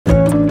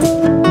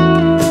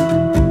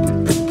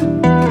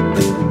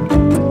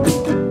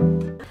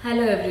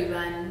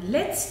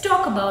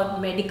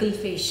medical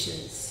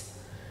facials.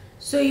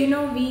 So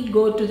we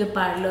go to the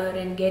parlor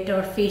and get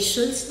our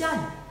facials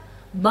done.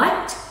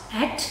 But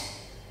at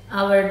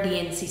our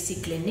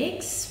DNCC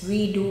clinics,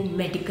 we do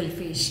medical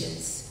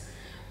facials,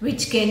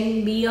 which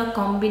can be a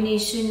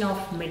combination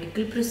of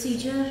medical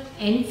procedure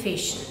and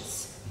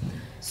facials.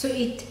 So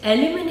it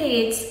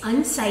eliminates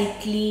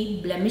unsightly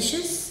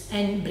blemishes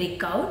and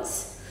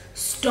breakouts,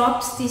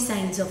 stops the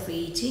signs of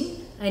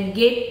aging, and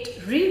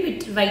get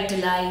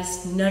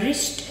revitalized,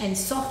 nourished and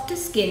softer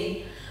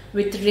skin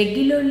with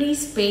regularly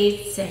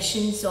spaced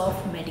sessions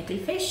of medical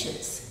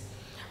facials.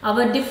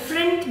 Our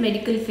different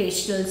medical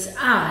facials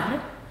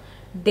are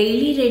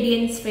Daily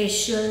Radiance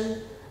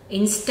Facial,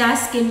 Insta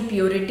Skin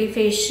Purity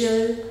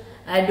Facial,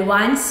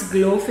 Advanced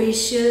Glow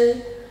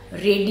Facial,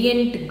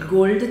 Radiant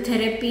Gold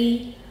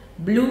Therapy,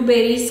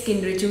 Blueberry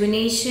Skin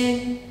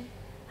Rejuvenation,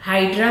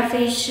 Hydra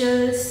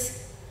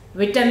Facials,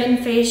 Vitamin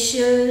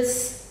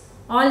Facials,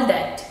 all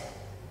that.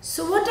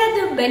 So what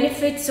are the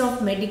benefits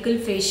of medical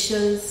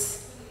facials?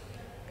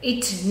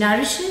 It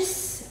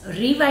nourishes,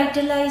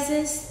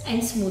 revitalizes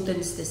and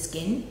smoothens the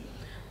skin,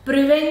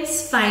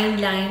 prevents fine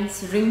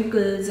lines,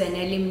 wrinkles and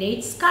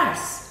eliminates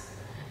scars.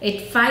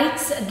 It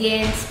fights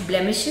against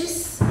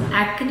blemishes,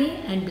 acne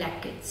and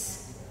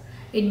blackheads.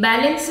 It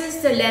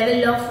balances the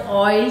level of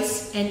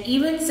oils and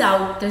evens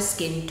out the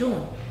skin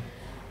tone.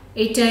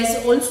 It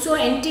has also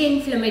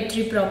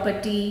anti-inflammatory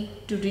property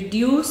to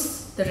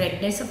reduce the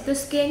redness of the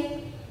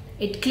skin.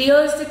 It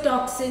clears the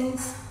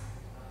toxins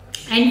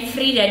and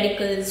free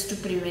radicals to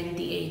prevent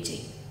the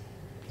aging.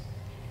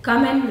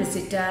 Come and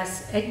visit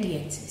us at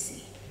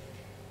DNCC.